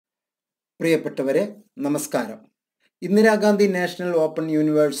പ്രിയപ്പെട്ടവരെ നമസ്കാരം. Indira Gandhi national open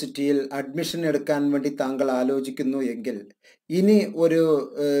യൂണിവേഴ്സിറ്റിയിൽ അഡ്മിഷൻ എടുക്കാൻ വേണ്ടി താങ്കൾ ആലോചിക്കുന്നു എങ്കിൽ ഇനി ഒരു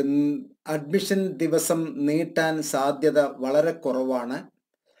അഡ്മിഷൻ ദിവസം നീട്ടാൻ സാധ്യത വളരെ കുറവാണ്.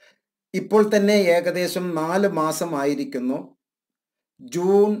 ഇപ്പോൾ തന്നെ ഏകദേശം 4 മാസം ആയിരിക്കുന്നു.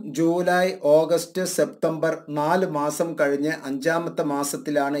 ജൂൺ, ജൂലൈ, ഓഗസ്റ്റ്, സെപ്റ്റംബർ 4 മാസം കഴിഞ്ഞ് 5ാമത്തെ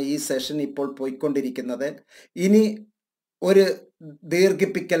മാസത്തിലാണ് ഈ സെഷൻ ഇപ്പോൾ പോയിക്കൊണ്ടിരിക്കുന്നത്. ഇനി ഒരു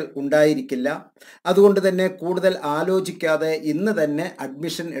ദീർഘിപ്പിക്കൽ ഉണ്ടായിരിക്കില്ല. അതുകൊണ്ട് തന്നെ കൂടുതൽ ആലോചിക്കാതെ ഇന്ന് തന്നെ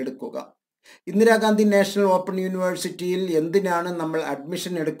അഡ്മിഷൻ എടുക്കുക. ഇന്ദിരാഗാന്ധി നാഷണൽ ഓപ്പൺ യൂണിവേഴ്സിറ്റിയിൽ എന്തിനാണ് നമ്മൾ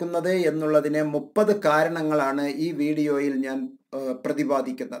അഡ്മിഷൻ എടുക്കുന്നത് എന്നുള്ളതിന് 30 കാരണങ്ങളാണ് ഈ വീഡിയോയിൽ ഞാൻ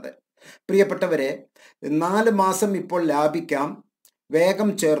പ്രതിപാദിക്കുന്നത്. പ്രിയപ്പെട്ടവരെ, 4 മാസം ഇപ്പോൾ ലാഭിക്കാം. വേഗം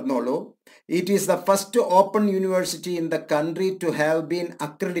ചേർന്നോളൂ. It is the first open university in the country to have been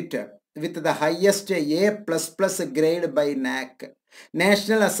accredited with the highest A++ grade by NAC.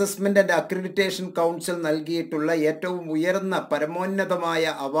 National assessment and accreditation council നൽകിയിട്ടുള്ള ഏറ്റവും ഉയർന്ന പരമോന്നതമായ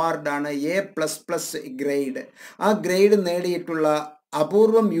അവാർഡാണ് A++ ഗ്രേഡ്. ആ ഗ്രേഡ് നേടിയിട്ടുള്ള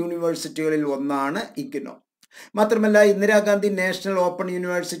അപൂർവം യൂണിവേഴ്സിറ്റികളിൽ ഒന്നാണ് ഇഗ്നോ. മാത്രമല്ല, ഇന്ദിരാഗാന്ധി നാഷണൽ ഓപ്പൺ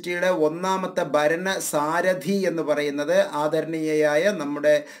യൂണിവേഴ്സിറ്റിയുടെ 1ാമത്തെ ഭരണ സാരഥി എന്ന് പറയുന്നത് ആദരണീയയായ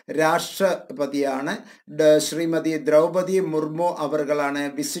നമ്മുടെ രാഷ്ട്രപതിയാണ്. Shrimati Draupadi Murmu അവർകളാണ്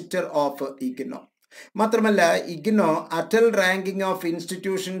visitor of IGNOU. മാത്രമല്ല, IGNOU Attal ranking of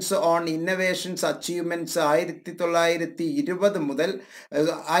institutions on innovations achievements 1920 മുതൽ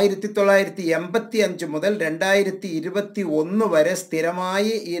 1985 മുതൽ 2021 വരെ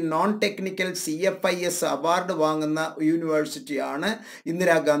സ്ഥിരമായി ഈ നോൺ ടെക്നിക്കൽ CFIS അവാർഡ് വാങ്ങുന്ന യൂണിവേഴ്സിറ്റിയാണ്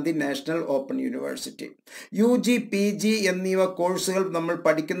Indira Gandhi national open university. UG, PG എന്നിവ കോഴ്സുകൾ നമ്മൾ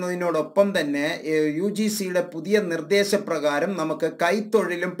പഠിക്കുന്നതിനോടൊപ്പം തന്നെ UGCയുടെ പുതിയ നിർദ്ദേശപ്രകാരം നമുക്ക്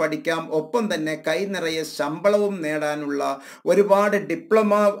കൈത്തൊഴിലും പഠിക്കാം. ഒപ്പം തന്നെ നിറയെ ശമ്പളവും നേടാനുള്ള ഒരുപാട്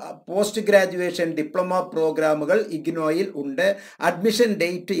ഡിപ്ലോമ, പോസ്റ്റ് ഗ്രാജുവേഷൻ ഡിപ്ലോമ പ്രോഗ്രാമുകൾ ഇഗ്നോയിൽ ഉണ്ട്. അഡ്മിഷൻ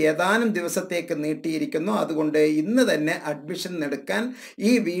ഡേറ്റ് ഏതാനും ദിവസത്തേക്ക് നീട്ടിയിരിക്കുന്നു. അതുകൊണ്ട് ഇന്ന് തന്നെ അഡ്മിഷൻ എടുക്കാൻ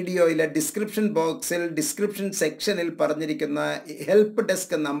ഈ വീഡിയോയിലെ ഡിസ്ക്രിപ്ഷൻ ബോക്സിൽ ഡിസ്ക്രിപ്ഷൻ സെക്ഷനിൽ പറഞ്ഞിരിക്കുന്ന ഹെൽപ്പ്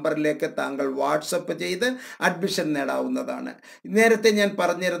ഡെസ്ക് നമ്പറിലേക്ക് താങ്കൾ വാട്സപ്പ് ചെയ്ത് അഡ്മിഷൻ നേടാവുന്നതാണ്. നേരത്തെ ഞാൻ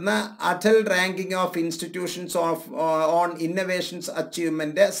പറഞ്ഞിരുന്ന Attal ranking of institutions on innovations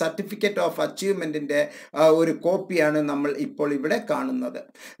achievement certificate of അച്ചീവ്മെന്റിന്റെ ഒരു കോപ്പിയാണ് നമ്മൾ ഇപ്പോൾ ഇവിടെ കാണുന്നത്.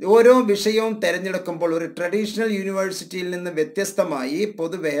 ഓരോ വിഷയവും തിരഞ്ഞെടുക്കുമ്പോൾ ഒരു ട്രഡീഷണൽ യൂണിവേഴ്സിറ്റിയിൽ നിന്ന് വ്യത്യസ്തമായി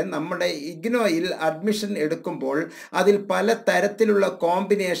പൊതുവെ നമ്മുടെ ഇഗ്നോയിൽ അഡ്മിഷൻ എടുക്കുമ്പോൾ അതിൽ പല തരത്തിലുള്ള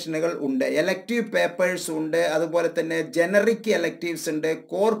കോമ്പിനേഷനുകൾ ഉണ്ട്. എലക്റ്റീവ് പേപ്പേഴ്സ് ഉണ്ട്, അതുപോലെ തന്നെ ജനറിക് എലക്റ്റീവ്സ് ഉണ്ട്,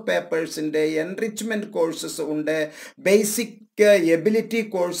 കോർ പേപ്പേഴ്സ് ഉണ്ട്, എൻറിച്ച്മെന്റ് കോഴ്സസ് ഉണ്ട്, ബേസിക് എബിലിറ്റി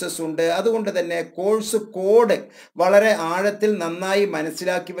കോഴ്സസ് ഉണ്ട്. അതുകൊണ്ട് തന്നെ കോഴ്സ് കോഡ് വളരെ ആഴത്തിൽ നന്നായി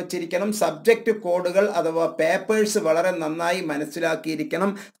മനസ്സിലാക്കി വച്ചിരിക്കണം. സബ്ജക്റ്റ് കോഡുകൾ അഥവാ പേപ്പേഴ്സ് വളരെ നന്നായി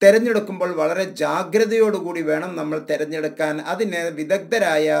മനസ്സിലാക്കിയിരിക്കണം. തിരഞ്ഞെടുക്കുമ്പോൾ വളരെ ജാഗ്രതയോടുകൂടി വേണം നമ്മൾ തിരഞ്ഞെടുക്കാൻ. അതിന്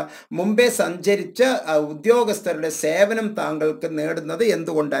വിദഗ്ധരായ മുമ്പേ സഞ്ചരിച്ച ഉദ്യോഗസ്ഥരുടെ സേവനം താങ്കൾക്ക് നേടുന്നത്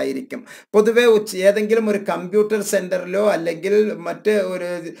എന്തുകൊണ്ടായിരിക്കും? പൊതുവെ ഏതെങ്കിലും ഒരു കമ്പ്യൂട്ടർ സെന്ററിലോ അല്ലെങ്കിൽ മറ്റ്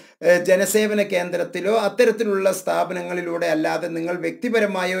ഒരു ജനസേവന കേന്ദ്രത്തിലോ അത്തരത്തിലുള്ള സ്ഥാപനങ്ങളിലൂടെ അല്ലാതെ നിങ്ങൾ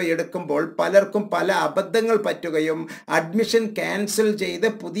വ്യക്തിപരമായോ എടുക്കുമ്പോൾ പലർക്കും പല അബദ്ധങ്ങൾ പറ്റുകയും അഡ്മിഷൻ ക്യാൻസൽ ചെയ്ത്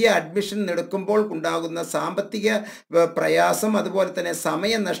പുതിയ അഡ്മിഷൻ എടുക്കുമ്പോൾ ഉണ്ടാകുന്ന സാമ്പത്തിക പ്രയാസം, അതുപോലെ തന്നെ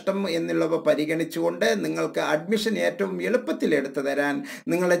സമയനഷ്ടം എന്നുള്ളവ പരിഗണിച്ചുകൊണ്ട് നിങ്ങൾക്ക് അഡ്മിഷൻ ഏറ്റവും എളുപ്പത്തിൽ എടുത്തു തരാൻ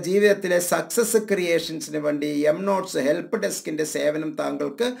നിങ്ങളുടെ ജീവിതത്തിലെ സക്സസ് ക്രിയേഷൻസിന് വേണ്ടി നോട്ട്സ് ഹെൽപ്പ് ഡെസ്കിന്റെ സേവനം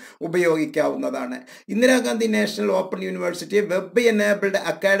താങ്കൾക്ക് ഉപയോഗിക്കാവുന്നതാണ്. Indira Gandhi national open university web enabled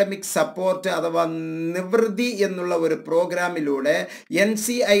academic support അഥവാ നിവൃത്തി എന്നുള്ള ഒരു പ്രോഗ്രാമിലൂടെ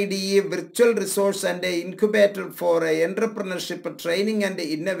NCIDE virtual resource and incubator four entrepreneurship training and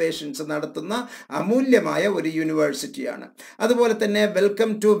innovations നടത്തുന്ന അമൂല്യമായ ഒരു യൂണിവേഴ്സിറ്റിയാണ്. അതുപോലെ തന്നെ welcome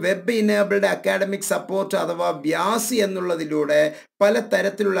to web enabled academic support അഥവാ വ്യാസ് എന്നുള്ളതിലൂടെ പല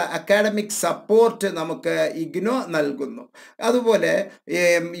തരത്തിലുള്ള അക്കാഡമിക് സപ്പോർട്ട് നമുക്ക് ഇഗ്നോ നൽകുന്നു. അതുപോലെ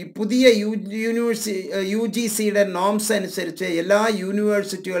പുതിയ UGCയുടെ നോംസ് അനുസരിച്ച് എല്ലാ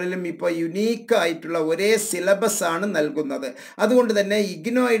യൂണിവേഴ്സിറ്റികളിലും ഇപ്പോൾ യുണീക്ക് ആയിട്ടുള്ള ഒരേ സിലബസ് ആണ് നൽകുന്നത്. അതുകൊണ്ട് തന്നെ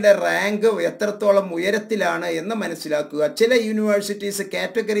ഇഗ്നോയുടെ റാങ്ക് എത്രത്തോളം ഉയരത്തിലാണ് എന്ന് മനസ്സിലാക്കുക. ചില യൂണിവേഴ്സിറ്റീസ്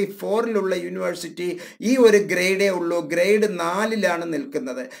കാറ്റഗറി 4ലുള്ള യൂണിവേഴ്സിറ്റി ഈ ഒരു ഗ്രേഡേ ഉള്ളൂ, ഗ്രേഡ് 4ലാണ്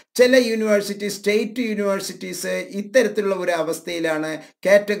നിൽക്കുന്നത്. ചില യൂണിവേഴ്സിറ്റി സ്റ്റേറ്റ് യൂണിവേഴ്സിറ്റീസ് ഇത്തരത്തിലുള്ള ഒരു അവസ്ഥയിലാണ്,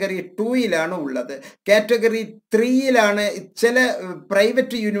 കാറ്റഗറി 2യിലാണ് ഉള്ളത്. കാറ്റഗറി 3യിലാണ് ചില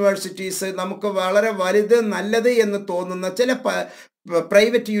പ്രൈവറ്റ് യൂണിവേഴ്സിറ്റീസ് നമുക്ക് വളരെ വലുത് നല്ലത് എന്ന് തോന്നുന്ന ചില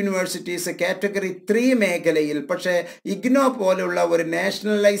പ്രൈവറ്റ് യൂണിവേഴ്സിറ്റീസ് കാറ്റഗറി 3 മേഖലയിൽ, പക്ഷേ ഇഗ്നോ പോലുള്ള ഒരു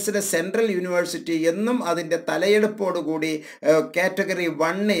നാഷണലൈസ്ഡ് സെൻട്രൽ യൂണിവേഴ്സിറ്റി എന്നും അതിൻ്റെ തലയെടുപ്പോടുകൂടി കാറ്റഗറി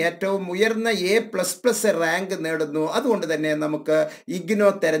 1 ഏറ്റവും ഉയർന്ന A++ റാങ്ക് നേടുന്നു. അതുകൊണ്ട് തന്നെ നമുക്ക് ഇഗ്നോ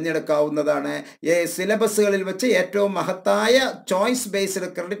തിരഞ്ഞെടുക്കാവുന്നതാണ്. സിലബസുകളിൽ വെച്ച് ഏറ്റവും മഹത്തായ choice based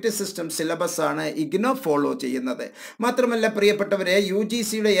credit system syllabus ആണ് ഇഗ്നോ ഫോളോ ചെയ്യുന്നത്. മാത്രമല്ല പ്രിയപ്പെട്ടവരെ,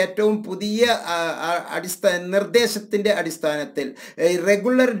 UGCയുടെ ഏറ്റവും പുതിയ നിർദ്ദേശത്തിൻ്റെ അടിസ്ഥാനത്തിൽ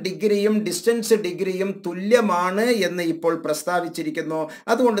റെഗുലർ ഡിഗ്രിയും ഡിസ്റ്റൻസ് ഡിഗ്രിയും തുല്യമാണ് എന്ന് ഇപ്പോൾ പ്രസ്താവിച്ചിരിക്കുന്നു.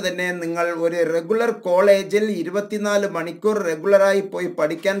 അതുകൊണ്ട് തന്നെ നിങ്ങൾ ഒരു റെഗുലർ കോളേജിൽ 24 മണിക്കൂർ റെഗുലറായി പോയി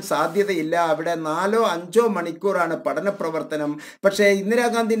പഠിക്കാൻ സാധ്യതയില്ല. അവിടെ 4-5 മണിക്കൂറാണ് പഠന പ്രവർത്തനം. പക്ഷേ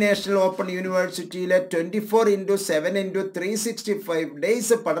ഇന്ദിരാഗാന്ധി നാഷണൽ ഓപ്പൺ യൂണിവേഴ്സിറ്റിയിലെ 24/7/365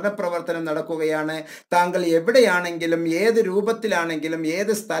 ഡേയ്സ് പഠന പ്രവർത്തനം നടക്കുകയാണ്. താങ്കൾ എവിടെയാണെങ്കിലും, ഏത് രൂപത്തിലാണെങ്കിലും,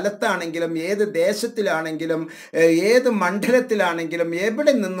 ഏത് സ്ഥലത്താണെങ്കിലും, ഏത് ദേശത്തിലാണെങ്കിലും, ഏത് മണ്ഡലത്തിലാണെങ്കിലും,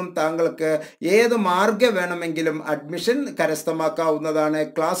 എവിടെ നിന്നും താങ്കൾക്ക് ഏത് മാർഗ്ഗം വേണമെങ്കിലും അഡ്മിഷൻ കരസ്ഥമാക്കാവുന്നതാണ്,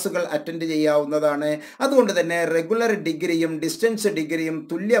 ക്ലാസ്സുകൾ അറ്റൻഡ് ചെയ്യാവുന്നതാണ്. അതുകൊണ്ട് തന്നെ റെഗുലർ ഡിഗ്രിയും ഡിസ്റ്റൻസ് ഡിഗ്രിയും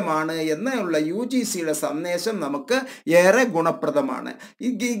തുല്യമാണ് എന്നുള്ള UGCയുടെ സന്ദേശം നമുക്ക് ഏറെ ഗുണപ്രദമാണ്.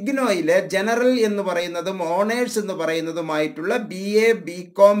 ഇഗ്നോയിലെ ജനറൽ എന്ന് പറയുന്നതും ഓണേഴ്സ് എന്ന് പറയുന്നതുമായിട്ടുള്ള BA,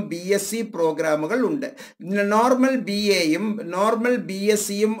 BCom, BSc പ്രോഗ്രാമുകൾ ഉണ്ട്. നോർമൽ BAയും നോർമൽ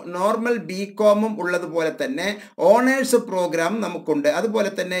BScയും നോർമൽ BComഉം ഉള്ളതുപോലെ തന്നെ ഓണേഴ്സ് പ്രോഗ്രാം നമുക്കുണ്ട്. അതുപോലെ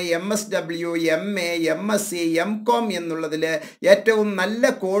തന്നെ MSW, MA, MSc, MCom എന്നുള്ളതിൽ ഏറ്റവും നല്ല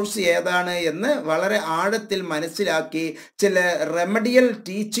കോഴ്സ് ഏതാണ് എന്ന് വളരെ ആഴത്തിൽ മനസ്സിലാക്കി ചില റെമഡിയൽ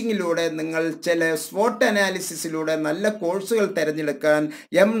ടീച്ചിങ്ങിലൂടെ, നിങ്ങൾ ചില സ്പോട്ട് അനാലിസിസിലൂടെ നല്ല കോഴ്സുകൾ തിരഞ്ഞെടുക്കാൻ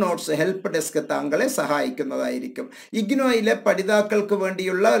നോട്ട്സ് ഹെൽപ്പ് ഡെസ്ക് താങ്കളെ സഹായിക്കുന്നതായിരിക്കും. ഇഗ്നോയിലെ പഠിതാക്കൾക്ക്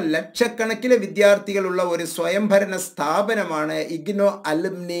വേണ്ടിയുള്ള ലക്ഷക്കണക്കിന് വിദ്യാർത്ഥികളുള്ള ഒരു സ്വയംഭരണ സ്ഥാപനമാണ് ഇഗ്നോ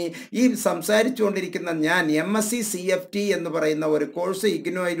അലുമിനി. ഈ സംസാരിച്ചുകൊണ്ടിരിക്കുന്ന ഞാൻ MSc CFT എന്ന് പറയുന്ന ഒരു കോഴ്സ്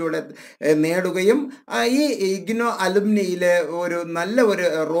ഇഗ്നോയിലൂടെ നേടുകയും ഈ ഇഗ്നോ അലുമിനിയിലെ ഒരു നല്ല ഒരു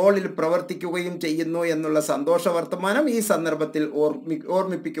റോളിൽ പ്രവർത്തിക്കുകയും ചെയ്യുന്നു എന്നുള്ള സന്തോഷ വർത്തമാനം ഈ സന്ദർഭത്തിൽ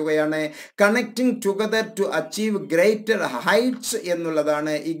ഓർമ്മിപ്പിക്കുകയാണ്. Connecting together to achieve greater heights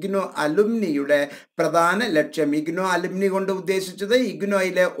എന്നുള്ളതാണ് ഇഗ്നോ അലുമിനിയുടെ പ്രധാന ലക്ഷ്യം. ഇഗ്നോ അലുമിനി കൊണ്ട് ഉദ്ദേശിച്ചത്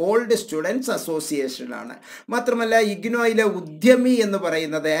ഇഗ്നോയിലെ ഓൾഡ് സ്റ്റുഡൻസ് അസോസിയേഷൻ ആണ്. മാത്രമല്ല ഇഗ്നോയിലെ ഉദ്യമി എന്ന്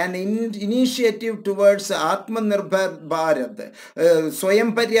പറയുന്നത് an initiative towards Atmanirbhar Bharat, സ്വയം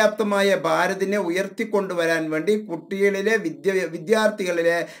പര്യാപ്തമായ ഭാരതിനെ ഉയർത്തിക്കൊണ്ടുവരാൻ വേണ്ടി കുട്ടികളിലെ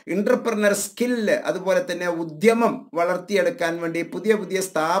വിദ്യാർത്ഥികളിലെ എൻ്റർപ്രനർ സ്കില്ല്, അതുപോലെ തന്നെ ഉദ്യമം വളർത്തിയെടുക്കാൻ വേണ്ടി പുതിയ പുതിയ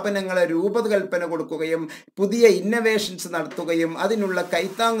സ്ഥാപനങ്ങളെ രൂപകൽപ്പന കൊടുക്കുകയും പുതിയ ഇന്നവേഷൻസ് നടത്തുകയും അതിനുള്ള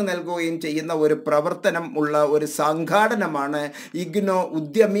കൈത്താങ് നൽകുകയും ചെയ്യുന്ന ഒരു പ്രവർത്തനം ഉള്ള ഒരു സംഘാടനമാണ് ഇഗ്നോ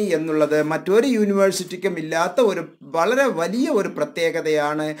ഉദ്യമി എന്നുള്ളത്. മറ്റൊരു യൂണിവേഴ്സിറ്റിക്കും ഇല്ലാത്ത ഒരു വളരെ വലിയ ഒരു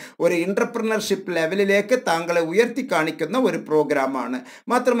പ്രത്യേകതയാണ്. ഒരു എൻ്റർപ്രനർഷിപ്പ് ലെവലിലേക്ക് താങ്കളെ ഉയർത്തി കാണിക്കുന്ന ഒരു പ്രോഗ്രാമാണ്.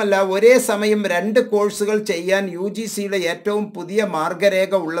 മാത്രമല്ല ഒരേ സമയം 2 കോഴ്സുകൾ ചെയ്യാൻ UGCയുടെ ഏറ്റവും പുതിയ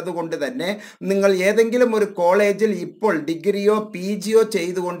മാർഗരേഖ ഉള്ളതുകൊണ്ട് തന്നെ നിങ്ങൾ ഏതെങ്കിലും ഒരു കോളേജിൽ ഇപ്പോൾ ഡിഗ്രിയോ PGയോ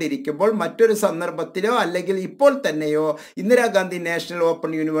ചെയ്തുകൊണ്ടിരിക്കുമ്പോൾ മറ്റൊരു സന്ദർഭത്തിലോ അല്ലെങ്കിൽ ഇപ്പോൾ തന്നെയോ ഇന്ദിരാഗാന്ധി നാഷണൽ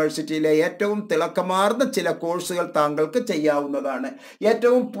ഓപ്പൺ യൂണിവേഴ്സിറ്റിയിലെ ഏറ്റവും തിളക്കമാർന്ന ചില കോഴ്സുകൾ താങ്കൾക്ക് ചെയ്യാവുന്നതാണ്.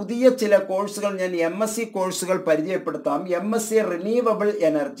 ഏറ്റവും പുതിയ ചില കോഴ്സുകൾ ഞാൻ MSc കോഴ്സുകൾ പരിചയപ്പെടുത്താം. MSc renewable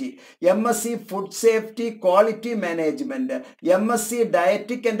energy, MSc food safety quality management, MSc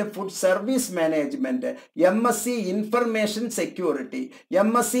ഡയറ്റിക് and food service management, MSc information security,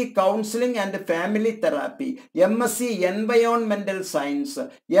 MSc counselling and family therapy, MSc എൻവയോൺമെന്റൽ science,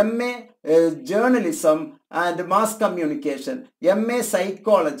 MA journalism and mass communication, MA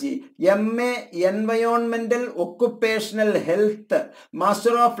psychology, MA എൻവയോൺമെന്റൽ occupational health,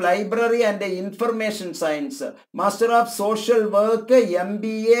 master of library and information science, master of social work,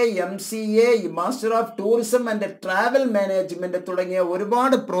 MBA, MCA, master of tourism and travel management തുടങ്ങിയ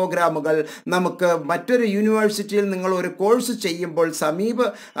ഒരുപാട് പ്രോഗ്രാമുകൾ നമുക്ക് മറ്റൊരു യൂണിവേഴ്സിറ്റിയിൽ നിങ്ങൾ ഒരു course ചെയ്യുമ്പോൾ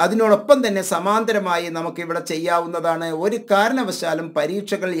അതിനോടൊപ്പം തന്നെ സമാന്തരമായി നമുക്ക് ഇവിടെ ചെയ്യാവുന്നതാണ്. ഒരു കാരണവശാലും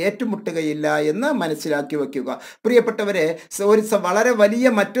പരീക്ഷകൾ ഏറ്റുമുട്ടുകയില്ല എന്ന് മനസ്സിലാക്കി വയ്ക്കുക. പ്രിയപ്പെട്ടവരെ, ഒരു വളരെ വലിയ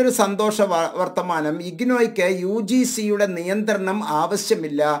മറ്റൊരു സന്തോഷ വർത്തമാനം, ഇഗ്നോയ്ക്ക് UGCയുടെ നിയന്ത്രണം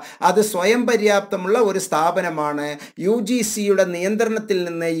ആവശ്യമില്ല. അത് സ്വയം പര്യാപ്തമുള്ള ഒരു സ്ഥാപനമാണ്. UGCയുടെ നിയന്ത്രണത്തിൽ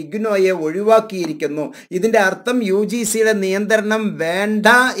നിന്ന് ഇഗ്നോയെ ഒഴിവാക്കിയിരിക്കുന്നു. ഇതിൻ്റെ അർത്ഥം UGCയുടെ നിയന്ത്രണം വേണ്ട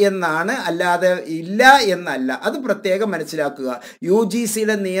എന്നാണ്, അല്ലാതെ ഇല്ല എന്നല്ല. അത് പ്രത്യേകം മനസ്സിലാക്കുക.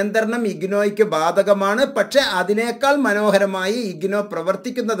 UGCയുടെ നിയന്ത്രണം ഇഗ്നോയ്ക്ക് ബാധകമാണ്. പക്ഷെ അതിനേക്കാൾ മനോഹരമായി ഇഗ്നോ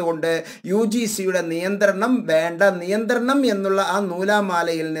പ്രവർത്തിക്കുന്നത് കൊണ്ട് UGCയുടെ നിയന്ത്രണം വേണ്ട, നിയന്ത്രണം എന്നുള്ള ആ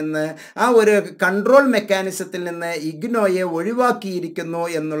നൂലാമാലയിൽ നിന്ന്, ആ ഒരു കൺട്രോൾ മെക്കാനിസത്തിൽ നിന്ന് ഇഗ്നോയെ ഒഴിവാക്കിയിരിക്കുന്നു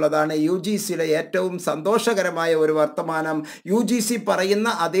എന്നുള്ളതാണ് UGCയുടെ ഏറ്റവും സന്തോഷകരമായ ഒരു വർത്തമാനം. UGC പറയുന്ന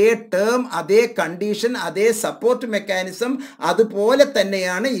അതേ ടേം, അതേ കണ്ടീഷൻ, അതേ സപ്പോർട്ട് മെക്കാനിസം അതുപോലെ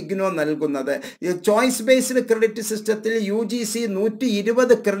തന്നെയാണ് ഇഗ്നോ നൽകുന്നത്. ചോയ്സ് ബേസ്ഡ് ക്രെഡിറ്റ് സിസ്റ്റത്തിൽ UGC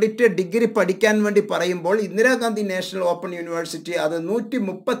 120 ക്രെഡിറ്റ് ഡിഗ്രി പഠിക്കാൻ വേണ്ടി പറയുമ്പോൾ ഇന്ദിരാഗാന്ധി നാഷണൽ ഓപ്പൺ യൂണിവേഴ്സിറ്റി അത്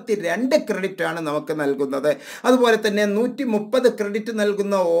 132 ക്രെഡിറ്റ് ആണ് നമുക്ക് നൽകുന്നത്. അതുപോലെ തന്നെ 130 ക്രെഡിറ്റ്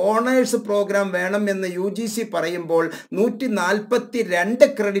നൽകുന്ന ഓണേഴ്സ് പ്രോഗ്രാം വേണം എന്ന് UGC പറയുമ്പോൾ 142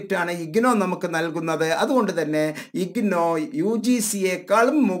 ക്രെഡിറ്റ് ആണ് ഇഗ്നോ നമുക്ക് നൽകുന്നത്. അതുകൊണ്ട് തന്നെ ഇഗ്നോ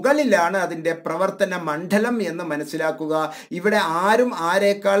UGCയേക്കാളും മുകളിലാണ് അതിൻ്റെ പ്രവർത്തന മണ്ഡലം എന്ന് മനസ്സിലാക്കുക. ഇവിടെ ആരും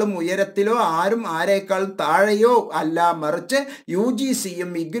ആരേക്കാളും ഉയരത്തിലോ ആരും ആരേക്കാളും താഴെയോ അല്ല, മറിച്ച്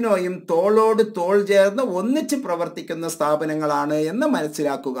UGCയും ഇഗ്നോയും തോളോട് തോൾ ചേർന്ന് ഒന്നിച്ച് പ്രവർത്തിക്കുന്ന സ്ഥാപനങ്ങളാണ് എന്ന്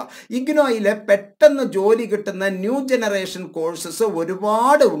മനസ്സിലാക്കുക. ഇഗ്നോയിലെ പെട്ടെന്ന് ജോലി കിട്ടുന്ന ന്യൂ ജനറേഷൻ കോഴ്സസ്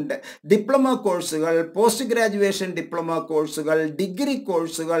ഒരുപാട് ഉണ്ട്. ഡിപ്ലോമ കോഴ്സുകൾ, പോസ്റ്റ് ഗ്രാജുവേഷൻ ഡിപ്ലോമ കോഴ്സുകൾ, ഡിഗ്രി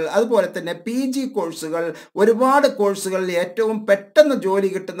കോഴ്സുകൾ, അതുപോലെ തന്നെ PG കോഴ്സുകൾ, ഒരുപാട് കോഴ്സുകൾ, ഏറ്റവും പെട്ടെന്ന് ജോലി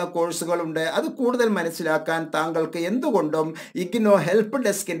കിട്ടുന്ന കോഴ്സുകളുണ്ട്. അത് കൂടുതൽ മനസ്സിലാക്കാൻ താങ്കൾക്ക് എന്തുകൊണ്ടും ഇഗ്നോ ഹെൽപ്പ്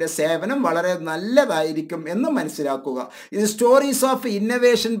ഡെസ്കിൻ്റെ സേവനം വളരെ നല്ലതായിരിക്കും എന്ന് മനസ്സിലാക്കുക. ഇത് stories of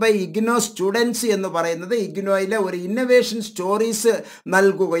innovation by IGNOU students എന്ന് പറയുന്നത് ഇഗ്നോയിലെ ഒരു ഇന്നവേഷൻ സ്റ്റോറീസ്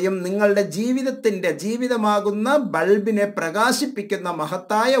നൽകുകയും നിങ്ങളുടെ ജീവിതമാകുന്ന ബൾബിനെ പ്രകാശിപ്പിക്കുന്ന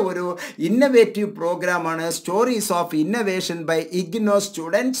മഹത്തായ ഒരു ഇന്നവേറ്റീവ് പ്രോഗ്രാമാണ് stories of innovation by IGNOU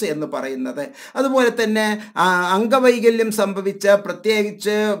students എന്ന് പറയുന്നത്. അതുപോലെ തന്നെ അംഗവൈകല്യം സംഭവിച്ച,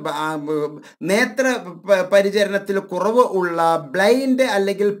 പ്രത്യേകിച്ച് നേത്ര പരിചരണത്തിൽ കുറവ് ഉള്ള, ബ്ലൈൻഡ്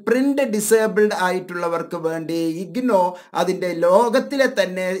അല്ലെങ്കിൽ പ്രിന്റ് ഡിസേബിൾഡ് ആയിട്ടുള്ളവർക്ക് വേണ്ടി ഇഗ്നോ അതിൻ്റെ ലോകത്തിലെ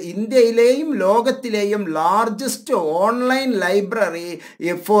തന്നെ, ഇന്ത്യയിലെയും ലോകത്തിലെയും largest online library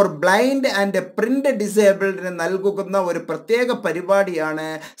four blind and print ഡിസേബിൾഡിന് നൽകുന്ന ഒരു പ്രത്യേക പരിപാടിയാണ്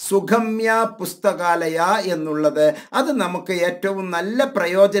സുഗമ്യ പുസ്തകാലയ എന്നുള്ളത്. അത് നമുക്ക് ഏറ്റവും നല്ല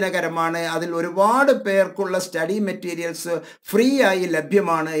പ്രയോജനകരമാണ്. അതിൽ ഒരുപാട് പേർക്കുള്ള സ്റ്റഡി മെറ്റീരിയൽസ് ഫ്രീ ആയി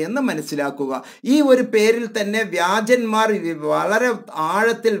ലഭ്യമാണ് എന്ന് മനസ്സിലാക്കുക. ഈ ഒരു പേരിൽ തന്നെ വ്യാജന്മാർ വളരെ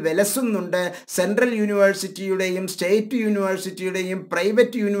ആഴത്തിൽ വിലസുന്നുണ്ട്. സെൻട്രൽ യൂണിവേഴ്സിറ്റിയുടെയും സ്റ്റേറ്റ് യൂണിവേഴ്സിറ്റിയുടെയും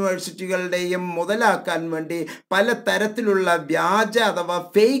പ്രൈവറ്റ് യൂണിവേഴ്സിറ്റികളുടെയും മുതലാക്കാൻ വേണ്ടി പല തരത്തിലുള്ള വ്യാജ അഥവാ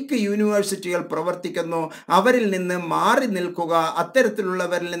ഫേക്ക് യൂണിവേഴ്സിറ്റികൾ പ്രവർത്തിക്കുന്നു. അവരിൽ നിന്ന് മാറി നിൽക്കുക.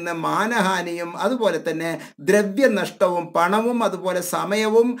 അത്തരത്തിലുള്ളവരിൽ നിന്ന് മാനഹാനിയും അതുപോലെ തന്നെ ദ്രവ്യനഷ്ടവും പണവും അതുപോലെ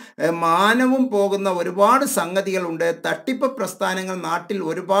സമയവും മാനവും പോകുന്ന ഒരുപാട് സംഗതികളുണ്ട്. തട്ടിപ്പ് പ്രസ്ഥാനങ്ങൾ നാട്ടിൽ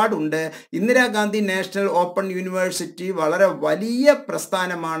ഒരുപാടുണ്ട്. ഇന്ദിരാഗാന്ധി നാഷണൽ ഓപ്പൺ യൂണിവേഴ്സിറ്റി വളരെ വലിയ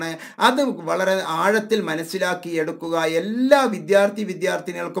പ്രസ്ഥാനമാണ്. അത് വളരെ ആഴത്തിൽ മനസ്സിലാക്കിയെടുക്കുക. എല്ലാ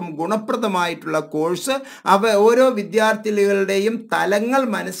വിദ്യാർത്ഥിനികൾക്കും ഗുണപ്രദമായിട്ടുള്ള കോഴ്സ്, ഓരോ വിദ്യാർത്ഥികളുടെയും തലങ്ങൾ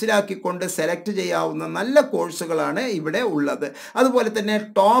മനസ്സിലാക്കിക്കൊണ്ട് സെലക്ട് ചെയ്യാവുന്ന നല്ല കോഴ്സുകളാണ് ഇവിടെ ഉള്ളത്. അതുപോലെ തന്നെ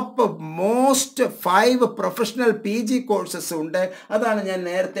top most 5 professional PG courses ഉണ്ട്. അതാണ് ഞാൻ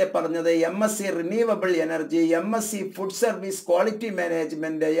നേരത്തെ പറഞ്ഞത്. MSc renewable energy, MSc food service quality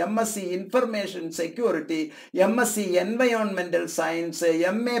management, MSc information security, MSc എൻവയോൺമെന്റൽ science,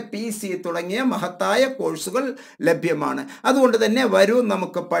 MA PC തുടങ്ങിയ മഹത്തായ കോഴ്സുകൾ ലഭ്യമാണ്. അതുകൊണ്ട് തന്നെ വരൂ,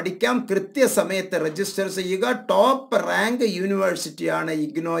 നമുക്ക് പഠിക്കാം. കൃത്യസമയത്ത് രജിസ്റ്റർ ചെയ്യുക. ടോപ്പ് റാങ്ക് യൂണിവേഴ്സിറ്റിയാണ്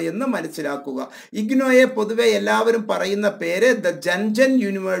ഇഗ്നോ എന്ന് മനസ്സിലാക്കുക. ഇഗ്നോയെ പൊതുവെ എല്ലാവരും പറയുന്ന പേര് ദ ജൻജൻ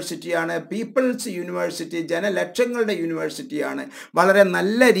യൂണിവേഴ്സിറ്റിയാണ്, പീപ്പിൾസ് യൂണിവേഴ്സിറ്റി, ജനലക്ഷങ്ങളുടെ യൂണിവേഴ്സിറ്റിയാണ്. വളരെ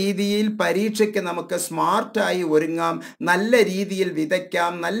നല്ല രീതിയിൽ പരീക്ഷയ്ക്ക് നമുക്ക് സ്മാർട്ടായി ഒരുങ്ങാം, നല്ല രീതിയിൽ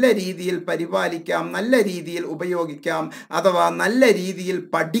വിതയ്ക്കാം, നല്ല രീതിയിൽ പരിപാലിക്കാം, നല്ല രീതിയിൽ ഉപയോഗിക്കാം, അഥവാ നല്ല രീതിയിൽ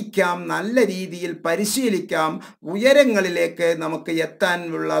പഠിക്കാം, നല്ല രീതിയിൽ പരിശീലിക്കാം. ഉയരങ്ങളിലേക്ക് നമുക്ക്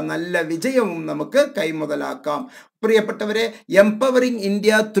എത്താനുള്ള നല്ല വിജയവും നമുക്ക് കൈമുതലാക്കാം. പ്രിയപ്പെട്ടവരെ, empowering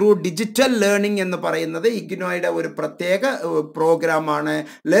India through digital learning എന്ന് പറയുന്നത് ഇഗ്നോയുടെ ഒരു പ്രത്യേക പ്രോഗ്രാമാണ്.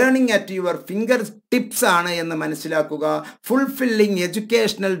 Learning at your finger tips ആണ് എന്ന് മനസ്സിലാക്കുക. ഫുൾഫില്ലിംഗ്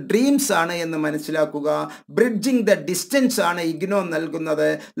എഡ്യൂക്കേഷണൽ ഡ്രീംസ് ആണ് എന്ന് മനസ്സിലാക്കുക. ബ്രിഡ്ജിംഗ് ദ ഡിസ്റ്റൻസ് ആണ് ഇഗ്നോ നൽകുന്നത്.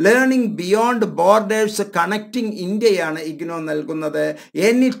 ലേണിംഗ് ബിയോണ്ട് ബോർഡേഴ്സ് കണക്റ്റിംഗ് ഇന്ത്യയാണ് ഇഗ്നോ നൽകുന്നത്.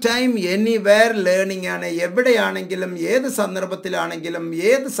 എനി ടൈം എനിവെയർ ലേണിംഗ് ആണ്. എവിടെയാണെങ്കിലും ഏത് സന്ദർഭത്തിലാണെങ്കിലും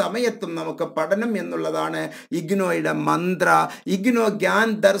ഏത് സമയത്തും നമുക്ക് പഠനം എന്നുള്ളതാണ് ഇഗ്നോയുടെ മന്ത്ര. ഇഗ്നോ ഗ്യാൻ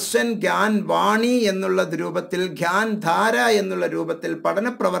ദർശൻ, ഗ്യാൻ വാണി എന്നുള്ള രൂപത്തിൽ, ഗ്യാൻ ധാര എന്നുള്ള രൂപത്തിൽ പഠന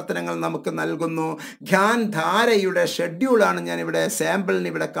പ്രവർത്തനങ്ങൾ നമുക്ക് നൽകുന്നു. ഗ്യാൻ ധാരയുടെ ഷെഡ്യൂളാണ് ഞാൻ ഇവിടെ സാമ്പിളിന്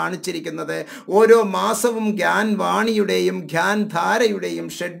ഇവിടെ കാണിച്ചിരിക്കുന്നത്. ഓരോ മാസവും ഗ്യാൻ വാണിയുടെയും ഗ്യാൻ ധാരയുടെയും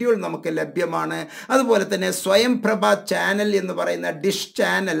ഷെഡ്യൂൾ നമുക്ക് ലഭ്യമാണ്. അതുപോലെ തന്നെ സ്വയം പ്രഭ ചാനൽ എന്ന് പറയുന്ന ഡിഷ്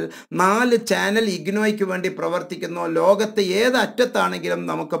ചാനൽ, 4 ചാനൽ ഇഗ്നോയ്ക്ക് വേണ്ടി പ്രവർത്തിക്കുന്നു. ലോകത്ത് ഏത് അറ്റത്താണെങ്കിലും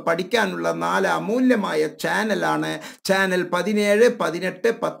നമുക്ക് പഠിക്കാനുള്ള 4 അമൂല്യമായ ചാനലാണ് ഏതാണ്? ചാനൽ 17,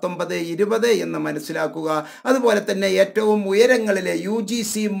 18, 19, 20 എന്ന് മനസ്സിലാക്കുക. അതുപോലെ തന്നെ ഏറ്റവും ഉയരങ്ങളിലെ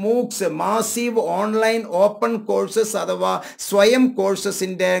UGC MOOCs massive online open courses അഥവാ സ്വയം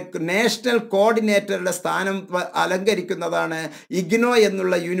കോഴ്സസിൻ്റെ നാഷണൽ കോർഡിനേറ്ററുടെ സ്ഥാനം അലങ്കരിക്കുന്നതാണ് ഇഗ്നോ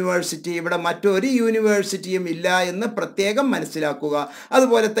എന്നുള്ള യൂണിവേഴ്സിറ്റി. ഇവിടെ മറ്റൊരു യൂണിവേഴ്സിറ്റിയും ഇല്ല എന്ന് പ്രത്യേകം മനസ്സിലാക്കുക.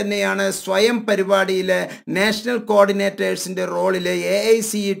 അതുപോലെ തന്നെയാണ് സ്വയം പരിപാടിയിലെ നാഷണൽ കോർഡിനേറ്റേഴ്സിൻ്റെ റോളിൽ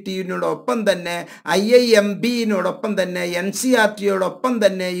AICTEനോടൊപ്പം തന്നെ IIMBനോടൊപ്പം തന്നെ NCERTയോടൊപ്പം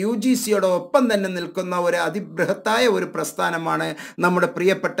തന്നെ UGCയോടൊപ്പം തന്നെ നിൽക്കുന്ന ഒരു അതിബൃഹത്തായ ഒരു പ്രസ്ഥാനമാണ് നമ്മുടെ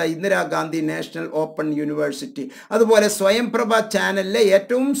പ്രിയപ്പെട്ട ഇന്ദിരാഗാന്ധി നാഷണൽ ഓപ്പൺ യൂണിവേഴ്സിറ്റി. അതുപോലെ സ്വയംപ്രഭ ചാനലിലെ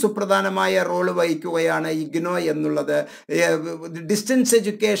ഏറ്റവും സുപ്രധാനമായ റോള് വഹിക്കുകയാണ് ഇഗ്നോ എന്നുള്ളത്. ഡിസ്റ്റൻസ്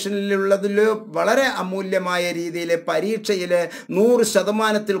എഡ്യൂക്കേഷനിലുള്ളതിൽ വളരെ അമൂല്യമായ രീതിയിൽ പരീക്ഷയിൽ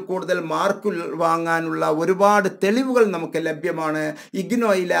 100% കൂടുതൽ മാർക്ക് വാങ്ങാനുള്ള ഒരുപാട് തെളിവുകൾ നമുക്ക് ലഭ്യമാണ്.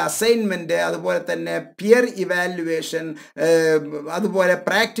 ഇഗ്നോയിലെ അസൈൻമെൻറ്റ്, അതുപോലെ തന്നെ പിയർ ഇവാലുവേഷൻ, അതുപോലെ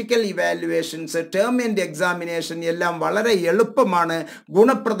practical evaluations, term and examination എല്ലാം വളരെ എളുപ്പമാണ്,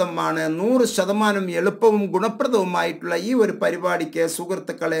 ഗുണപ്രദമാണ്. 100% എളുപ്പവും ഗുണപ്രദവുമായിട്ടുള്ള ഈ ഒരു പരിപാടിക്ക്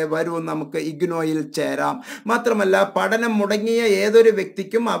സുഹൃത്തുക്കളെ വരൂ, നമുക്ക് ഇഗ്നോയിൽ ചേരാം. മാത്രമല്ല പഠനം മുടങ്ങിയ ഏതൊരു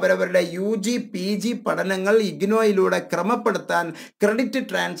വ്യക്തിക്കും അവരവരുടെ UG PG പഠനങ്ങൾ ഇഗ്നോയിലൂടെ ക്രമപ്പെടുത്താൻ credit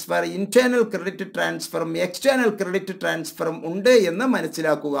transfer, internal credit ട്രാൻസ്ഫറും external credit ട്രാൻസ്ഫറും ഉണ്ട് എന്ന്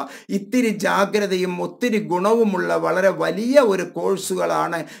മനസ്സിലാക്കുക. ഇത്തിരി ജാഗ്രതയും ഒത്തിരി ഗുണവുമുള്ള വളരെ വലിയ ഒരു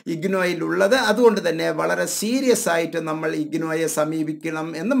കോഴ്സുകളാണ് ഇഗ്നോയിലുള്ളത്. അതുകൊണ്ട് തന്നെ വളരെ സീരിയസ് ആയിട്ട് നമ്മൾ ഇഗ്നോയെ സമീപിക്കണം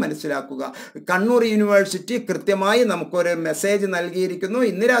എന്ന് മനസ്സിലാക്കുക. കണ്ണൂർ യൂണിവേഴ്സിറ്റി കൃത്യമായി നമുക്കൊരു മെസ്സേജ് നൽകിയിരിക്കുന്നു.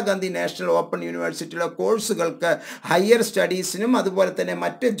 ഇന്ദിരാഗാന്ധി നാഷണൽ ഓപ്പൺ യൂണിവേഴ്സിറ്റിയിലെ കോഴ്സുകൾക്ക് ഹയർ സ്റ്റഡീസിനും അതുപോലെ തന്നെ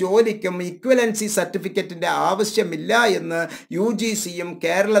മറ്റ് ജോലിക്കും ഇക്വലൻസി സർട്ടിഫിക്കറ്റിൻ്റെ ആവശ്യമില്ല എന്ന് UGCയും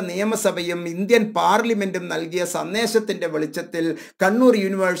കേരള നിയമസഭയും ഇന്ത്യൻ പാർലമെൻറ്റും നൽകിയ സന്ദേശത്തിൻ്റെ വെളിച്ചത്തിൽ കണ്ണൂർ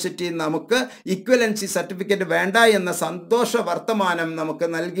യൂണിവേഴ്സിറ്റി നമുക്ക് ഇക്വലൻസി സർട്ടിഫിക്കറ്റ് വേണ്ട എന്ന സന്തോഷ വർത്തമാനം നമുക്ക്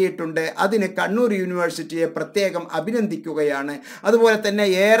നൽകിയിട്ടുണ്ട്. അതിന് കണ്ണൂർ യൂണിവേഴ്സിറ്റിയെ പ്രത്യേകം അഭിനന്ദിക്കുകയാണ്. അതുപോലെ തന്നെ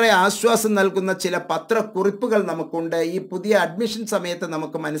ഏറെ ആശ്വാസം നൽകുന്ന ചില പത്രക്കുറിപ്പുകൾ നമുക്കുണ്ട്. ഈ പുതിയ അഡ്മിഷൻ സമയത്ത്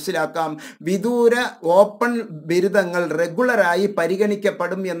നമുക്ക് മനസ്സിലാക്കാം, വിദൂര ഓപ്പൺ ബിരുദങ്ങൾ റെഗുലറായി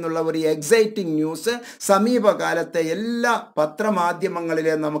പരിഗണിക്കപ്പെടും എന്നുള്ള ഒരു എക്സൈറ്റിംഗ് ന്യൂസ് സമീപകാലത്തെ എല്ലാ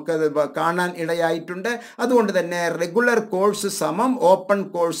പത്രമാധ്യമങ്ങളിലും നമുക്ക് കാണാൻ ഇടയായിട്ടുണ്ട്. അതുകൊണ്ട് തന്നെ റെഗുലർ കോഴ്സ് സമം ഓപ്പൺ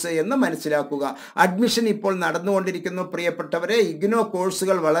കോഴ്സ് എന്ന് മനസ്സിലാക്കുക. അഡ്മിഷൻ ഇപ്പോൾ നടന്നുകൊണ്ടിരിക്കുന്നു പ്രിയപ്പെട്ടവരെ. ഇഗ്നോ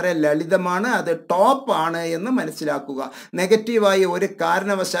കോഴ്സുകൾ വളരെ ലളിതമാണ്, അത് ടോപ്പ് ആണ് എന്ന് മനസ്സിലാക്കുക. നെഗറ്റീവായി ഒരു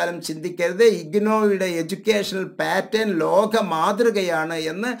കാരണവശാലും ചിന്തിക്കരുത്. ഇഗ്നോയുടെ എഡ്യൂക്കേഷണൽ പാറ്റേൺ ലോക മാതൃകയാണ്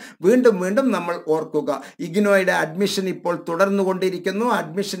എന്ന് വീണ്ടും വീണ്ടും നമ്മൾ ഓർക്കുക. ഇഗ്നോയുടെ അഡ്മിഷൻ ഇപ്പോൾ തുടർന്നുകൊണ്ടിരിക്കുന്നു.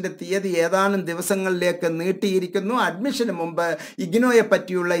 അഡ്മിഷൻ്റെ തീയതി ഏതാനും ദിവസങ്ങളിലേക്ക് നീട്ടിയിരിക്കുന്നു. അഡ്മിഷന് മുമ്പ് ഇഗ്നോയെ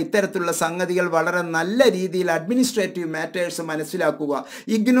പറ്റിയുള്ള ഇത്തരത്തിലുള്ള സംഗതികൾ വളരെ നല്ല രീതിയിൽ അഡ്മിനിസ്ട്രേറ്റീവ് മാറ്റേഴ്സ് മനസ്സിലാക്കുക.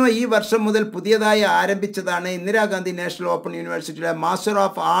 ഇഗ്നോ ഈ വർഷം മുതൽ പുതിയതായി ആരംഭിച്ചതാണ് ഇന്ദിരാഗാന്ധി നാഷണൽ ഓപ്പൺ യൂണിവേഴ്സിറ്റിയിലെ മാസ്റ്റർ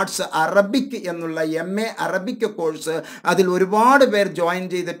ഓഫ് ആർട്സ് അറബിക് എന്നുള്ള MA അറബിക് കോഴ്സ്. അതിൽ ഒരുപാട് പേർ ജോയിൻ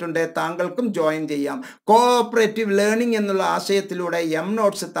ചെയ്തിട്ടുണ്ട്. താങ്കൾക്കും ജോയിൻ ചെയ്യാം. കോഓപ്പറേറ്റീവ് ലേണിംഗ് എന്നുള്ള ആശയത്തിലൂടെ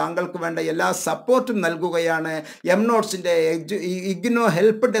MNotes താങ്കൾക്ക് വേണ്ട എല്ലാ സപ്പോർട്ടും നൽകുകയാണ്. MNotesൻ്റെ ഇഗ്നോ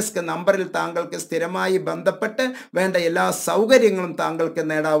ഹെൽപ്പ് ഡെസ്ക് നമ്പറിൽ താങ്കൾക്ക് സ്ഥിരമായി ബന്ധപ്പെട്ട് വേണ്ട എല്ലാ സൗകര്യങ്ങളും താങ്കൾക്ക്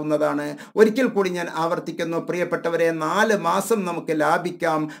നേടാവുന്നതാണ്. ഒരിക്കൽ കൂടി ഞാൻ ആവർത്തിക്കുന്നു പ്രിയപ്പെട്ടവരെ, 4 മാസം നമുക്ക്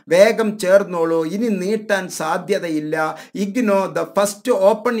ലാഭിക്കാം. വേഗം ചേർന്നോളൂ, ഇനി നീട്ടാൻ സാധ്യതയില്ല. IGNOU, the first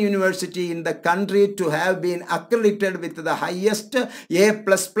open university in the country to have been accredited with the highest A++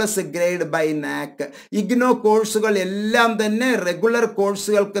 grade by NAC. IGNOU കോഴ്സുകൾ എല്ലാം തന്നെ റെഗുലർ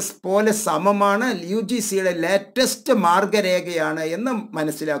കോഴ്സുകൾക്ക് പോലെ സമമാണ്, UGCയുടെ ലേറ്റസ്റ്റ് മാർഗരേഖയാണ് എന്ന്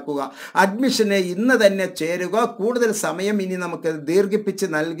മനസ്സിലാക്കുക. അഡ്മിഷന് ഇന്ന് തന്നെ ചേരുക. കൂടുതൽ സമയം ഇനി നമുക്ക് ദീർഘിപ്പിച്ച്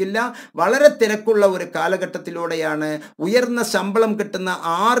നൽകില്ല. വളരെ തിരക്കുള്ള ഒരു കാലഘട്ടത്തിലൂടെയാണ്. ഉയർന്ന ശമ്പളം കിട്ടുന്ന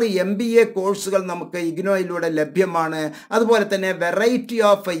 6 MBA കോഴ്സുകൾ നമുക്ക് ഇഗ്നോയിലൂടെ ലഭ്യമാണ്. അതുപോലെ തന്നെ വെറൈറ്റി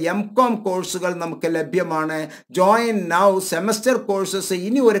ഓഫ് MCOM കോഴ്സുകൾ നമുക്ക് ലഭ്യമാണ്. Join now. സെമസ്റ്റർ കോഴ്സസ്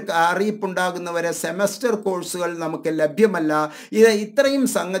ഇനി ഒരു അറിയിപ്പുണ്ടാകുന്നവരെ സെമസ്റ്റർ കോഴ്സുകൾ നമുക്ക് ലഭ്യമല്ല. ഇത്രയും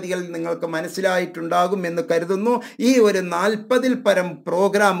സംഗതികൾ നിങ്ങൾക്ക് മനസ്സിലായിട്ടുണ്ടാകും എന്ന് കരുതുന്നു. ഈ ഒരു 40-ൽ പരം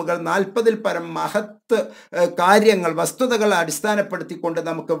പ്രോഗ്രാമുകൾ, 40-ൽ പരം മഹത്ത് കാര്യങ്ങൾ, വസ്തുതകൾ അടിസ്ഥാനപ്പെടുത്തിക്കൊണ്ട്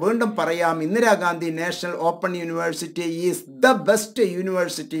നമുക്ക് വീണ്ടും പറയാം, Indira Gandhi national open university is the best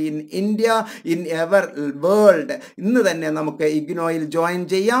university in India, in ever world. ഇന്ന് തന്നെ നമുക്ക് ഇഗ്നോയിൽ ജോയിൻ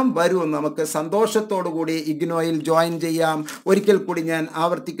ചെയ്യാം. വരൂ, നമുക്ക് സന്തോഷത്തോടു കൂടി ഇഗ്നോയിൽ ജോയിൻ ചെയ്യാം. ഒരിക്കൽ കൂടി ഞാൻ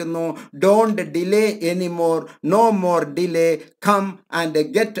ആവർത്തിക്കുന്നു, don't delay anymore, no more delay, come and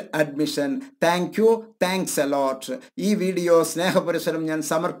get admission. Thank you, thanks a lot. ഈ വീഡിയോ സ്നേഹപുരസരം ഞാൻ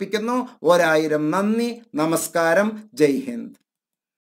സമർപ്പിക്കുന്നു. 1000 നന്ദി, നമസ്കാരം, ജയ് ഹിന്ദ്.